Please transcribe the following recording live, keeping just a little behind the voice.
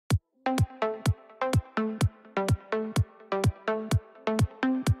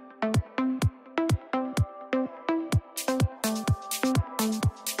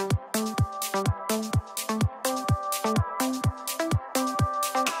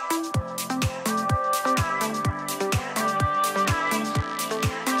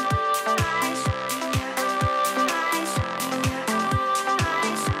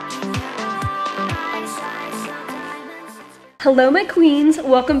Hello my queens,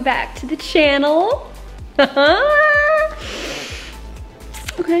 welcome back to the channel.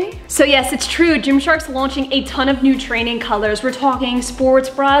 Okay. So yes, it's true, Gymshark's launching a ton of new training colors. We're talking sports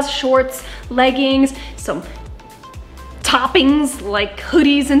bras, shorts, leggings, some toppings like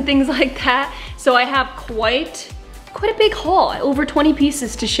hoodies and things like that. So I have quite a big haul, over 20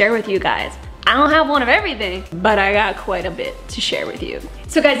 pieces to share with you guys. I don't have one of everything, but I got quite a bit to share with you.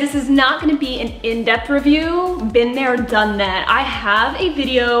 So guys, this is not gonna be an in-depth review. Been there, done that. I have a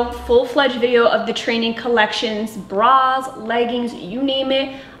video, full-fledged video of the training collections, bras, leggings, you name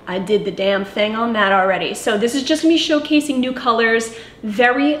it. I did the damn thing on that already. So this is just me showcasing new colors,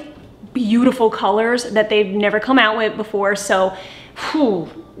 very beautiful colors that they've never come out with before. So,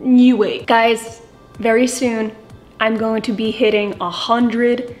 you wait. Guys, very soon, I'm going to be hitting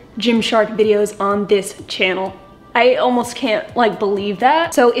 100 Gymshark videos on this channel. I almost can't believe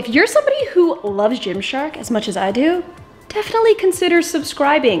that. So if you're somebody who loves Gymshark as much as I do, definitely consider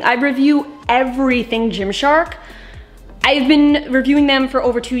subscribing. I review everything Gymshark. I've been reviewing them for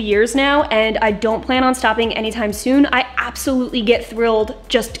over 2 years now, and I don't plan on stopping anytime soon. I absolutely get thrilled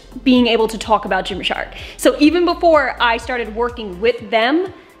just being able to talk about Gymshark. So even before I started working with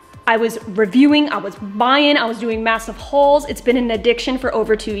them, I was reviewing, I was buying, I was doing massive hauls. It's been an addiction for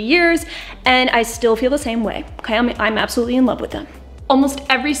over 2 years, and I still feel the same way, okay? I'm absolutely in love with them. Almost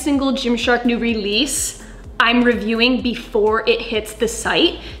every single Gymshark new release, I'm reviewing before it hits the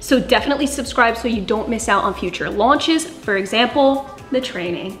site. So definitely subscribe so you don't miss out on future launches. For example, the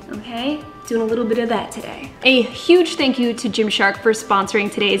training, okay? Doing a little bit of that today. A huge thank you to Gymshark for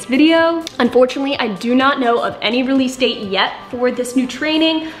sponsoring today's video. Unfortunately, I do not know of any release date yet for this new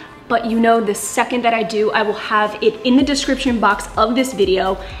training, but you know the second that I do, I will have it in the description box of this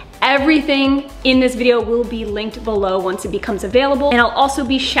video. Everything in this video will be linked below once it becomes available, and I'll also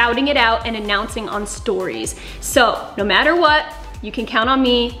be shouting it out and announcing on stories. So no matter what, you can count on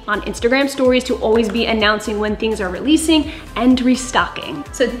me on Instagram stories to always be announcing when things are releasing and restocking.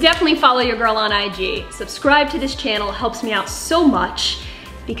 So definitely follow your girl on IG. Subscribe to this channel, helps me out so much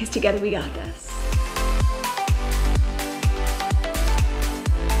because together we got this.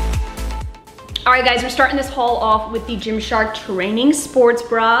 All right guys, we're starting this haul off with the Gymshark Training sports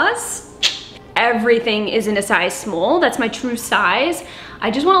bras. Everything is in a size small. That's my true size. I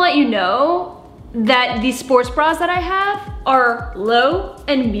just wanna let you know that these sports bras that I have are low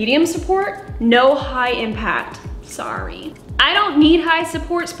and medium support, no high impact. Sorry. I don't need high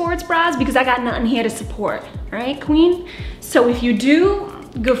support sports bras because I got nothing here to support, all right, queen? So if you do,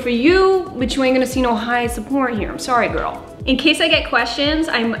 good for you, but you ain't gonna see no high support here. I'm sorry, girl. In case I get questions,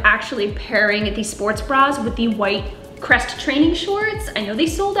 I'm actually pairing these sports bras with the white Crest training shorts. I know they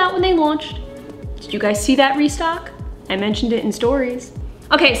sold out when they launched. Did you guys see that restock? I mentioned it in stories.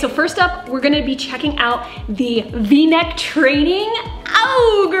 Okay, so first up, we're gonna be checking out the V-neck training.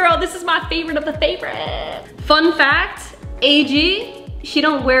 Oh, girl, this is my favorite of the favorite. Fun fact, AG, she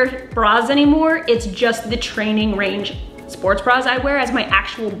don't wear bras anymore. It's just the training range sports bras I wear as my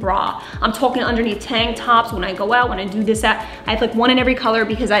actual bra. I'm talking underneath tank tops, when I go out, when I do this, that. I have one in every color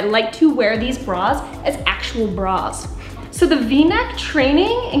because I like to wear these bras as actual bras. So the V-neck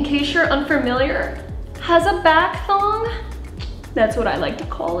training, in case you're unfamiliar, has a back thong. That's what I like to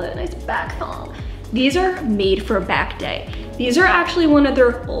call it, a nice back thong. These are made for a back day. These are actually one of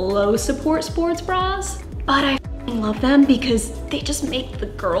their low support sports bras, but I love them because they just make the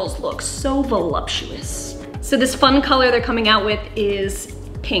girls look so voluptuous. So this fun color they're coming out with is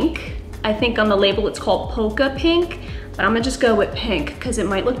pink. I think on the label it's called polka pink, but I'm gonna just go with pink because it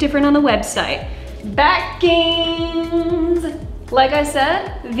might look different on the website. Backings! Like I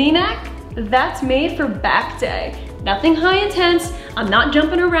said, V-neck, that's made for back day. Nothing high intense, I'm not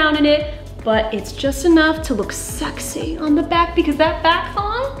jumping around in it, but it's just enough to look sexy on the back because that back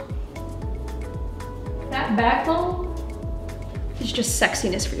thong is just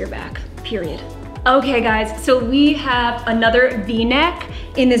sexiness for your back, period. Okay guys, so we have another V-neck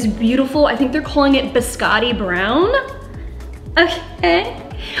in this beautiful, I think they're calling it biscotti brown. Okay,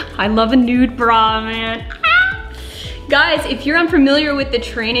 I love a nude bra, man. Guys, if you're unfamiliar with the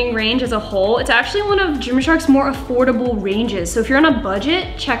training range as a whole, it's actually one of Gymshark's more affordable ranges. So if you're on a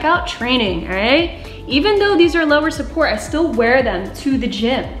budget, check out training, all right? Even though these are lower support, I still wear them to the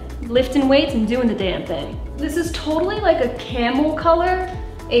gym, lifting weights and doing the damn thing. This is totally like a camel color.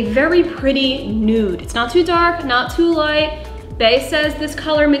 A very pretty nude. It's not too dark, not too light. Bae says this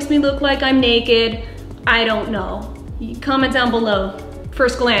color makes me look like I'm naked. I don't know. You comment down below.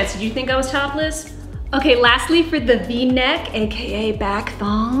 First glance, did you think I was topless? Okay, lastly for the V-neck, AKA back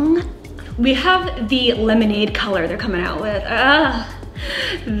thong, we have the lemonade color they're coming out with.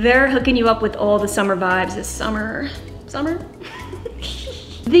 They're hooking you up with all the summer vibes this summer. summer.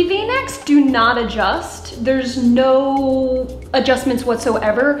 The V-necks do not adjust. There's no adjustments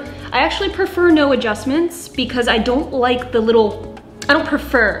whatsoever. I actually prefer no adjustments because I don't like the little, I don't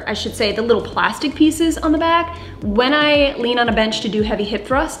prefer, I should say, the little plastic pieces on the back. When I lean on a bench to do heavy hip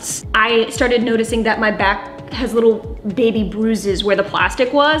thrusts, I started noticing that my back has little baby bruises where the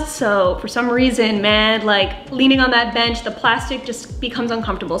plastic was. So for some reason, man, like leaning on that bench, the plastic just becomes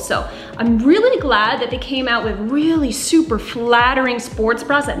uncomfortable. So I'm really glad that they came out with really super flattering sports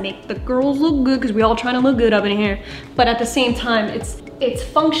bras that make the girls look good, because we all trying to look good up in here. But at the same time, it's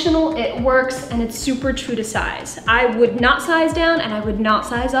functional, it works, and it's super true to size. I would not size down and I would not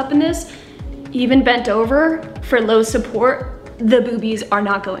size up in this. Even bent over for low support, the boobies are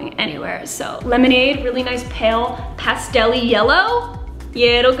not going anywhere. So lemonade, really nice pale pastel-y yellow.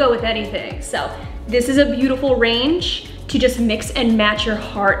 Yeah, it'll go with anything. So this is a beautiful range to just mix and match your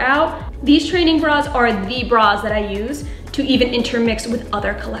heart out. These training bras are the bras that I use to even intermix with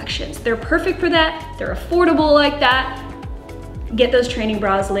other collections. They're perfect for that. They're affordable like that. Get those training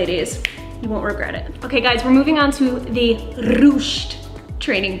bras, ladies. You won't regret it. Okay guys, we're moving on to the ruched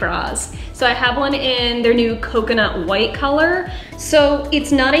training bras. So I have one in their new coconut white color. So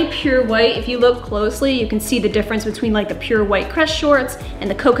it's not a pure white. If you look closely, you can see the difference between like the pure white crest shorts, and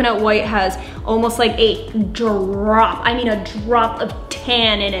the coconut white has almost like a drop, I mean a drop of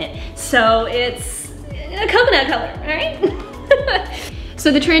tan in it. So it's a coconut color, all right?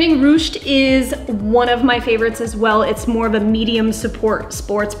 So the training ruched is one of my favorites as well. It's more of a medium support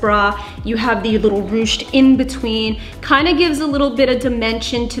sports bra. You have the little ruched in between, kind of gives a little bit of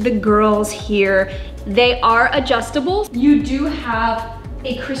dimension to the girls here. They are adjustable. You do have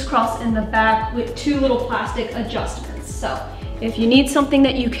a crisscross in the back with two little plastic adjustments. So if you need something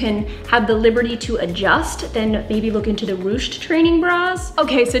that you can have the liberty to adjust, then maybe look into the ruched training bras.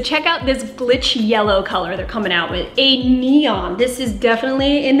 Okay, so check out this glitch yellow color they're coming out with. A neon. This is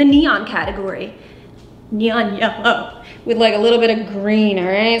definitely in the neon category. Neon yellow with like a little bit of green, all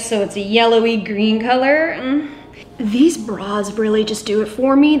right? So it's a yellowy green color. These bras really just do it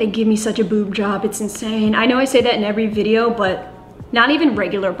for me. They give me such a boob job, it's insane. I know I say that in every video, but not even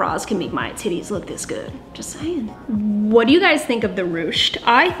regular bras can make my titties look this good. Just saying. What do you guys think of the ruched?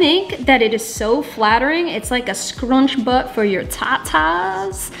 I think that it is so flattering. It's like a scrunch butt for your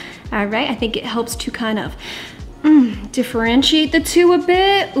tatas. All right, I think it helps to kind of differentiate the two a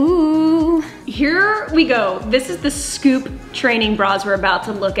bit. Ooh. Here we go. This is the scoop training bras we're about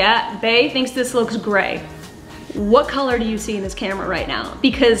to look at. Bae thinks this looks gray. What color do you see in this camera right now?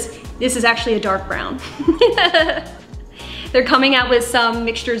 Because this is actually a dark brown. They're coming out with some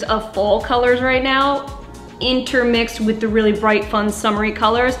mixtures of fall colors right now, intermixed with the really bright, fun, summery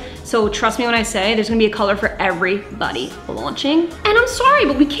colors. So trust me when I say there's gonna be a color for everybody launching. And I'm sorry,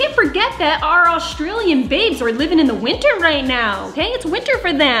 but we can't forget that our Australian babes are living in the winter right now, okay? It's winter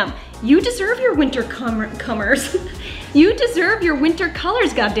for them. You deserve your winter comers. You deserve your winter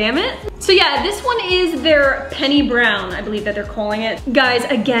colors, goddammit. So yeah, this one is their penny brown, I believe that they're calling it. Guys,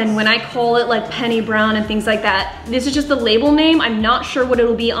 again, when I call it like penny brown and things like that, this is just the label name. I'm not sure what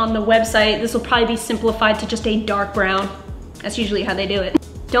it'll be on the website. This will probably be simplified to just a dark brown. That's usually how they do it.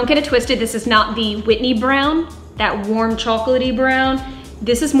 Don't get it twisted, this is not the Whitney brown, that warm chocolatey brown.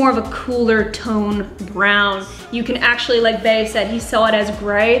 This is more of a cooler tone brown. You can actually, like Bae said, he saw it as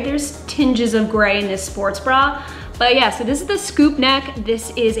gray. There's tinges of gray in this sports bra. But yeah, so this is the scoop neck.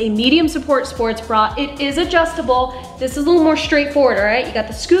 This is a medium support sports bra. It is adjustable. This is a little more straightforward, all right? You got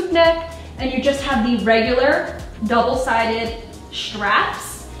the scoop neck and you just have the regular double-sided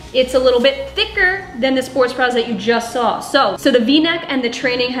straps. It's a little bit thicker than the sports bras that you just saw. So the V-neck and the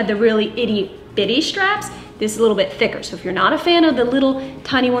training had the really itty bitty straps. This is a little bit thicker. So if you're not a fan of the little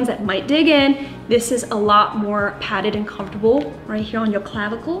tiny ones that might dig in, this is a lot more padded and comfortable right here on your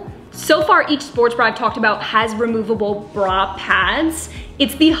clavicle. So far, each sports bra I've talked about has removable bra pads.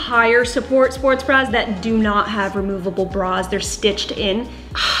 It's the higher support sports bras that do not have removable bras. They're stitched in.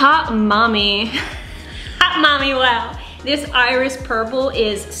 Hot mommy. Hot mommy, wow. This iris purple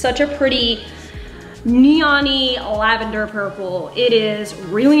is such a pretty neon-y lavender purple. It is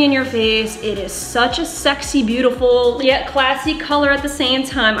really in your face. It is such a sexy, beautiful, yet classy color at the same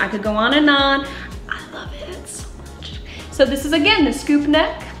time. I could go on and on. I love it so much. So this is, again, the scoop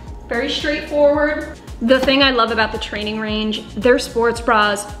neck. Very straightforward. The thing I love about the training range, their sports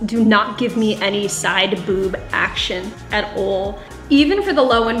bras do not give me any side boob action at all. Even for the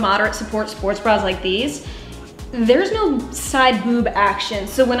low and moderate support sports bras like these, there's no side boob action.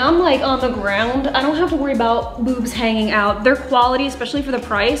 So when I'm like on the ground, I don't have to worry about boobs hanging out. Their quality, especially for the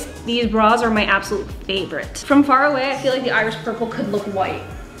price, these bras are my absolute favorite. From far away, I feel like the iris purple could look white.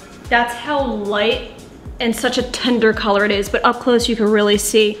 That's how light and such a tender color it is, but up close you can really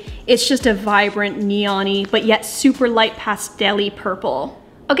see it's just a vibrant neon-y, but yet super light pastel-y purple.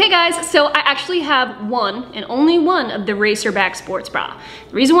 Okay guys, so I actually have one and only one of the Racerback sports bra.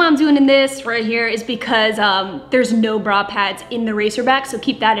 The reason why I'm doing this right here is because there's no bra pads in the Racerback, so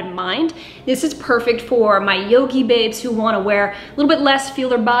keep that in mind. This is perfect for my yogi babes who want to wear a little bit less, feel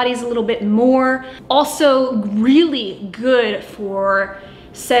their bodies a little bit more. Also really good for,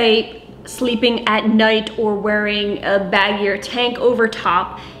 say, sleeping at night or wearing a baggier tank over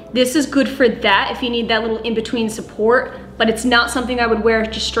top. This is good for that if you need that little in-between support, but it's not something I would wear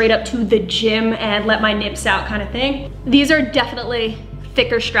just straight up to the gym and let my nips out kind of thing. These are definitely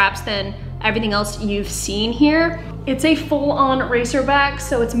thicker straps than everything else you've seen here. It's a full-on Racerback,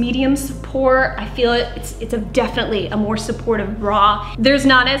 so it's medium support. I feel it's definitely a more supportive bra. There's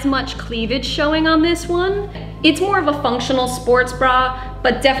not as much cleavage showing on this one. It's more of a functional sports bra,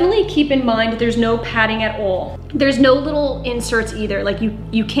 but definitely keep in mind there's no padding at all. There's no little inserts either, like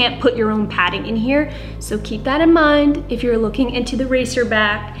you can't put your own padding in here, so keep that in mind if you're looking into the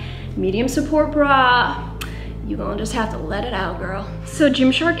Racerback medium support bra. You're gonna just have to let it out, girl. So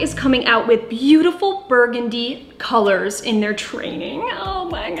Gymshark is coming out with beautiful burgundy colors in their training. Oh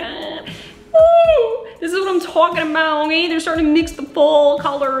my God. Woo! This is what I'm talking about, okay? They're starting to mix the fall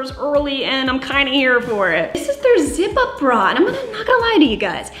colors early and I'm kind of here for it. This is their zip up bra, and I'm not gonna lie to you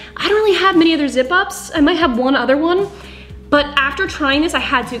guys. I don't really have many other zip ups. I might have one other one, but after trying this, I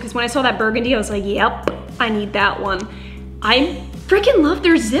had to, because when I saw that burgundy, I was like, yep, I need that one. I freaking love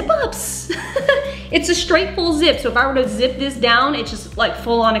their zip ups. It's a straight full zip, so if I were to zip this down, it's just like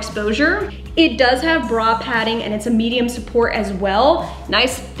full on exposure. It does have bra padding and it's a medium support as well.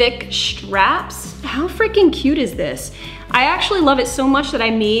 Nice thick straps. How freaking cute is this? I actually love it so much that I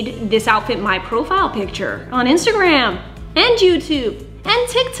made this outfit my profile picture on Instagram and YouTube and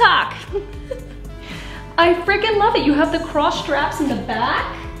TikTok. I freaking love it. You have the cross straps in the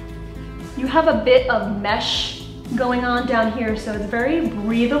back. You have a bit of mesh going on down here, so it's very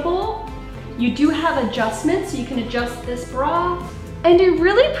breathable. You do have adjustments, so you can adjust this bra. And a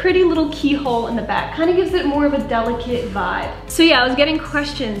really pretty little keyhole in the back. Kind of gives it more of a delicate vibe. So yeah, I was getting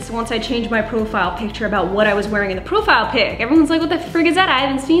questions once I changed my profile picture about what I was wearing in the profile pic. Everyone's like, what the frig is that? I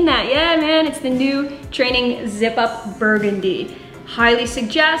haven't seen that. Yeah, man, it's the new training zip up burgundy. Highly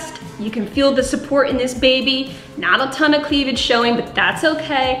suggest. You can feel the support in this baby. Not a ton of cleavage showing, but that's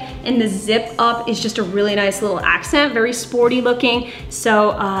okay. And the zip up is just a really nice little accent, very sporty looking.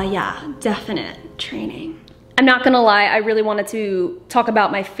 So yeah, definite training. I'm not gonna lie, I really wanted to talk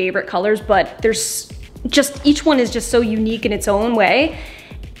about my favorite colors, but there's just, each one is just so unique in its own way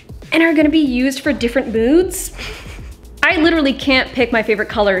and are gonna be used for different moods. I literally can't pick my favorite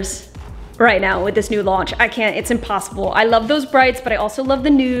colors right now with this new launch. I can't, it's impossible. I love those brights, but I also love the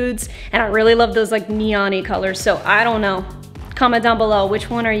nudes, and I really love those like neon-y colors, so I don't know. Comment down below, which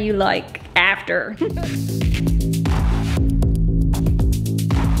one are you like after?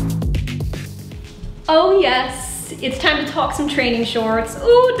 Oh yes, it's time to talk some training shorts.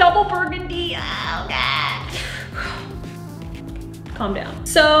 Ooh, double burgundy, oh God. Calm down.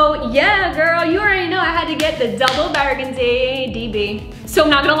 So yeah, girl, you already know I had to get the double burgundy DB. So I'm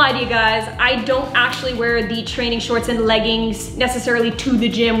not gonna lie to you guys, I don't actually wear the training shorts and leggings necessarily to the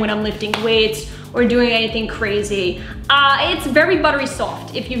gym when I'm lifting weights or doing anything crazy. It's very buttery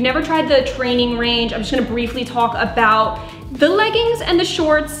soft. If you've never tried the training range, I'm just gonna briefly talk about the leggings and the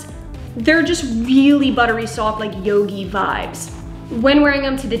shorts. They're just really buttery soft, like yogi vibes. When wearing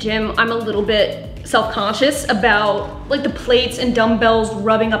them to the gym, I'm a little bit self-conscious about like the plates and dumbbells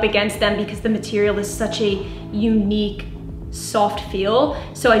rubbing up against them because the material is such a unique, soft feel.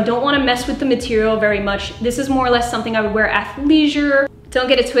 So I don't want to mess with the material very much. This is more or less something I would wear athleisure. Don't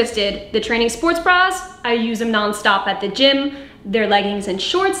get it twisted. The training sports bras, I use them non-stop at the gym. They're leggings and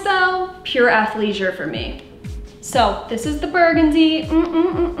shorts though, pure athleisure for me. So this is the burgundy.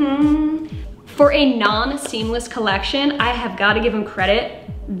 For a non-seamless collection, I have got to give them credit.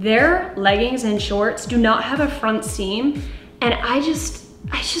 Their leggings and shorts do not have a front seam, and I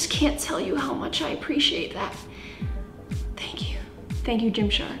just can't tell you how much I appreciate that. Thank you,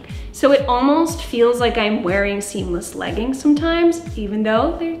 Gymshark. So it almost feels like I'm wearing seamless leggings sometimes, even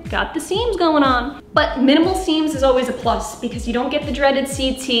though they've got the seams going on. But minimal seams is always a plus because you don't get the dreaded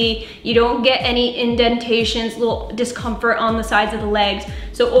CT, you don't get any indentations, little discomfort on the sides of the legs.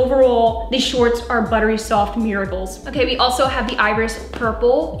 So overall, these shorts are buttery soft miracles. Okay, we also have the iris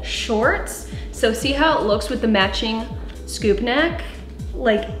purple shorts. So see how it looks with the matching scoop neck?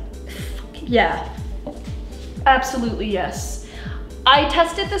 Like, yeah, absolutely yes. I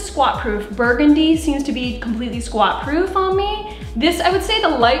tested the squat proof. Burgundy seems to be completely squat proof on me. This, I would say the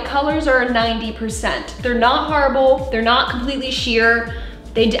light colors are 90%. They're not horrible, they're not completely sheer.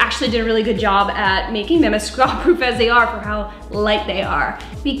 They actually did a really good job at making them as squat proof as they are for how light they are.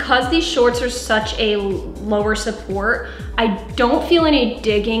 Because these shorts are such a lower support, I don't feel any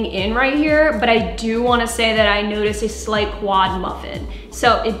digging in right here, but I do wanna say that I notice a slight quad muffin.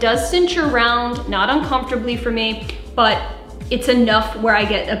 So it does cinch around, not uncomfortably for me, but it's enough where I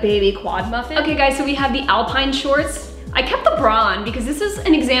get a baby quad muffin. Okay guys, so we have the Alpine shorts. I kept the bra on because this is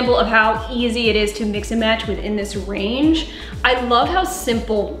an example of how easy it is to mix and match within this range. I love how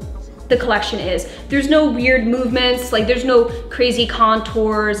simple the collection is. There's no weird movements, like there's no crazy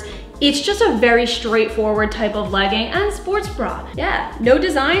contours. It's just a very straightforward type of legging and sports bra. Yeah, no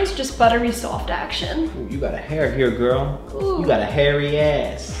designs, just buttery soft action. Ooh, you got a hair here, girl. Ooh. You got a hairy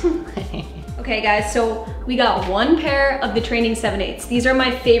ass. Okay guys, so we got one pair of the Training 7/8s. These are my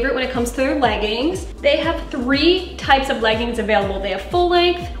favorite when it comes to their leggings. They have 3 types of leggings available. They have full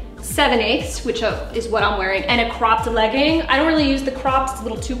length, 7/8, which is what I'm wearing, and a cropped legging. I don't really use the cropped, it's a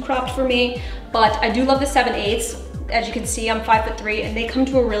little too cropped for me, but I do love the 7/8s. As you can see, I'm 5'3", and they come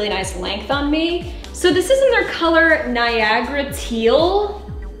to a really nice length on me. So this is in their color Niagara Teal.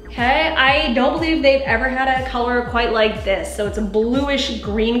 Okay, I don't believe they've ever had a color quite like this. So it's a bluish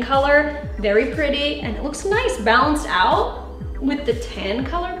green color, very pretty, and it looks nice, balanced out with the tan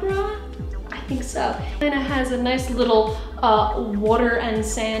color bra. I think so. And it has a nice little water and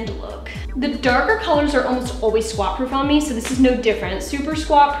sand look. The darker colors are almost always squat proof on me, so this is no different. Super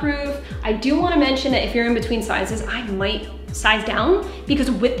squat proof. I do want to mention that if you're in between sizes, I might size down,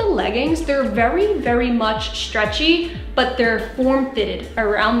 because with the leggings, they're very, very much stretchy, but they're form fitted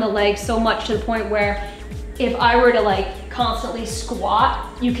around the leg so much to the point where if I were to like constantly squat,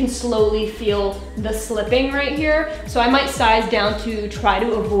 you can slowly feel the slipping right here. So I might size down to try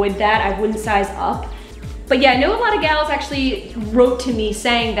to avoid that. I wouldn't size up. But yeah, I know a lot of gals actually wrote to me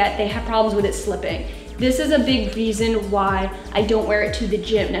saying that they have problems with it slipping. This is a big reason why I don't wear it to the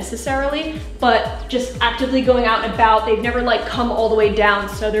gym necessarily, but just actively going out and about, they've never like come all the way down,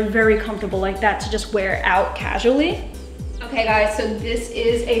 so they're very comfortable like that to just wear out casually. Okay guys, so this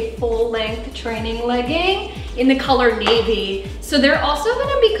is a full length training legging in the color navy. So they're also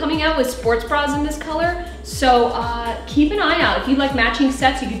gonna be coming out with sports bras in this color, so keep an eye out. If you like matching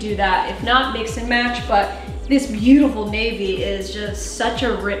sets, you could do that. If not, mix and match, but this beautiful navy is just such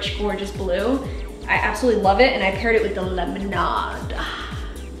a rich, gorgeous blue. I absolutely love it, and I paired it with the lemonade.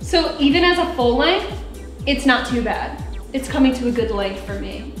 So even as a full length, it's not too bad. It's coming to a good length for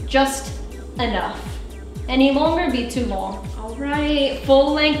me, just enough. Any longer would be too long. All right,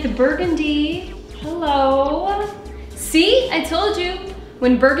 full length burgundy. Hello. See, I told you,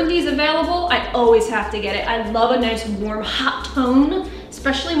 when burgundy is available, I always have to get it. I love a nice warm hot tone,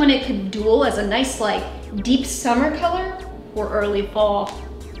 especially when it could duel as a nice like deep summer color or early fall.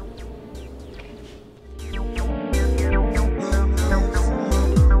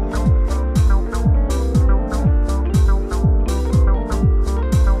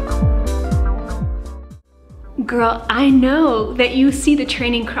 Girl, I know that you see the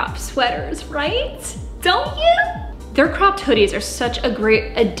training crop sweaters, right? Don't you? Their cropped hoodies are such a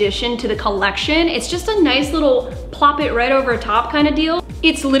great addition to the collection. It's just a nice little plop it right over top kind of deal.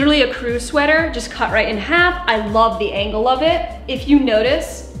 It's literally a crew sweater, just cut right in half. I love the angle of it. If you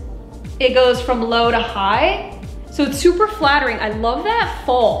notice, it goes from low to high. So it's super flattering. I love that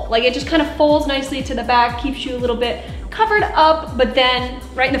fall. Like it just kind of folds nicely to the back, keeps you a little bit covered up, but then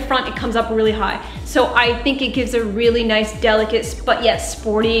right in the front, it comes up really high. So I think it gives a really nice, delicate, but yet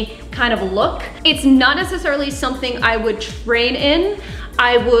sporty kind of look. It's not necessarily something I would train in.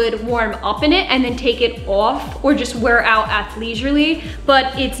 I would warm up in it and then take it off or just wear out athleisurely,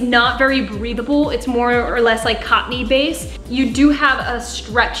 but it's not very breathable. It's more or less like cottony base. You do have a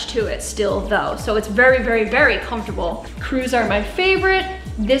stretch to it still though, so it's very, very, very comfortable. Crews are my favorite.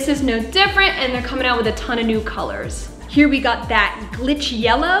 This is no different, and they're coming out with a ton of new colors. Here we got that glitch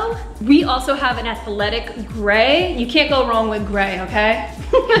yellow. We also have an athletic gray. You can't go wrong with gray, okay?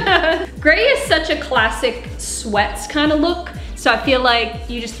 Gray is such a classic sweats kind of look. So I feel like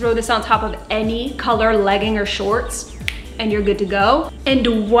you just throw this on top of any color legging or shorts and you're good to go.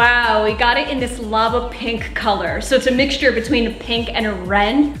 And wow, we got it in this lava pink color. So it's a mixture between a pink and a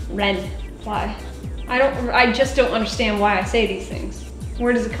ren. Ren, why? I just don't understand why I say these things.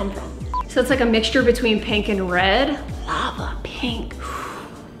 Where does it come from? So it's like a mixture between pink and red. Lava pink.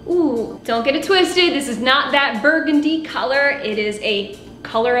 Ooh, don't get it twisted. This is not that burgundy color. It is a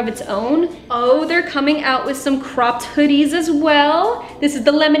color of its own. Oh, they're coming out with some cropped hoodies as well. This is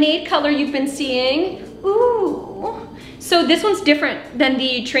the lemonade color you've been seeing. Ooh. So this one's different than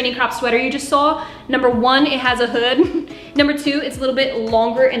the training crop sweater you just saw. Number one, it has a hood. Number 2, it's a little bit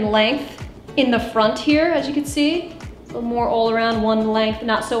longer in length in the front here, as you can see. A little more all around one length,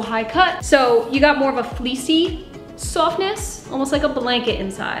 not so high cut. So you got more of a fleecy softness, almost like a blanket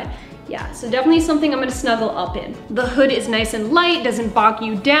inside. Yeah, so definitely something I'm gonna snuggle up in. The hood is nice and light, doesn't bog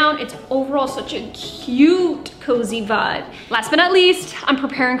you down. It's overall such a cute, cozy vibe. Last but not least, I'm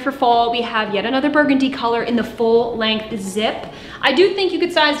preparing for fall. We have yet another burgundy color in the full length zip. I do think you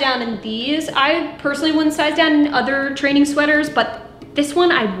could size down in these. I personally wouldn't size down in other training sweaters, but this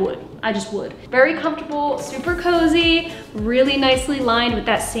one I would. I just would. Very comfortable, super cozy, really nicely lined with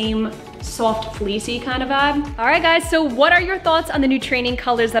that same soft fleecy kind of vibe. All right guys, so what are your thoughts on the new training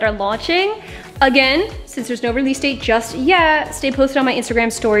colors that are launching? Again, since there's no release date just yet, stay posted on my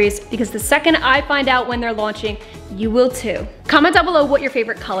Instagram stories because the second I find out when they're launching, you will too. Comment down below what your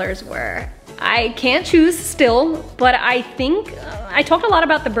favorite colors were. I can't choose still, but I think I talked a lot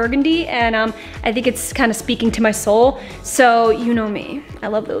about the burgundy and I think it's kind of speaking to my soul. So you know me, I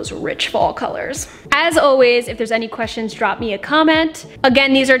love those rich fall colors. As always, if there's any questions, drop me a comment.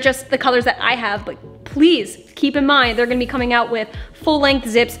 Again, these are just the colors that I have, but please keep in mind, they're gonna be coming out with full length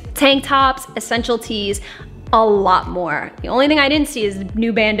zips, tank tops, essential tees, a lot more. The only thing I didn't see is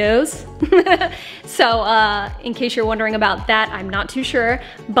new bandos. So in case you're wondering about that, I'm not too sure,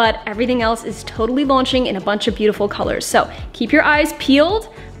 but everything else is totally launching in a bunch of beautiful colors. So keep your eyes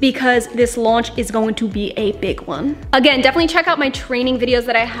peeled because this launch is going to be a big one. Again, definitely check out my training videos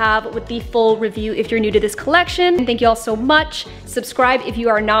that I have with the full review if you're new to this collection. Thank you all so much. Subscribe if you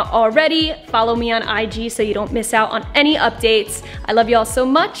are not already. Follow me on IG so you don't miss out on any updates. I love you all so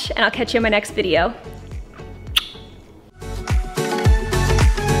much and I'll catch you in my next video.